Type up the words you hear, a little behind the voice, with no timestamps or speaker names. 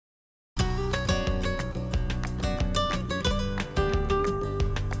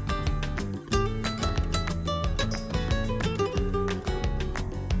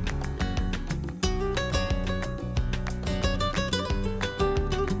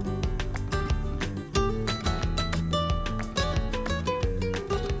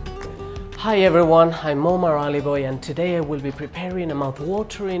Hi everyone, I'm Omar Allibhoy and today I will be preparing a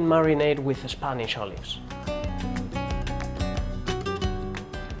mouth-watering marinade with Spanish olives.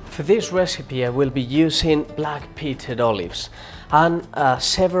 For this recipe I will be using black pitted olives and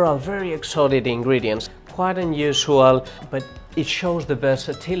several very exotic ingredients. Quite unusual, but it shows the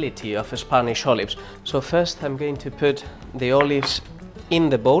versatility of Spanish olives. So first I'm going to put the olives in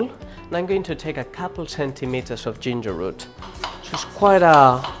the bowl and I'm going to take a couple centimeters of ginger root. It's quite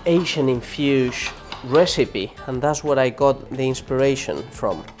a Asian infused recipe and that's what I got the inspiration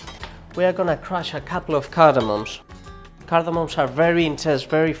from. We are gonna crush a couple of cardamoms. Cardamoms are very intense,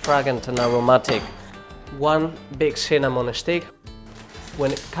 very fragrant and aromatic. One big cinnamon stick.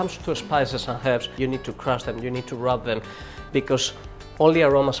 When it comes to spices and herbs, you need to crush them, you need to rub them because all the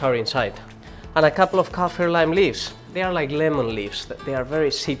aromas are inside. And a couple of kaffir lime leaves. They are like lemon leaves, they are very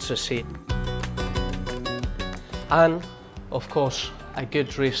citrusy. And of course, a good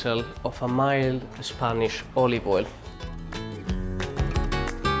drizzle of a mild Spanish olive oil.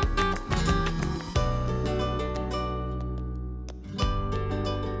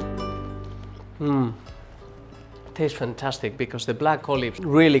 Tastes fantastic because the black olive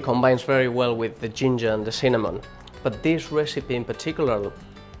really combines very well with the ginger and the cinnamon. But this recipe in particular,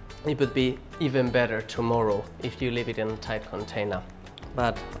 it would be even better tomorrow if you leave it in a tight container.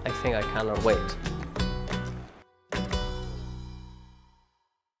 But I think I cannot wait.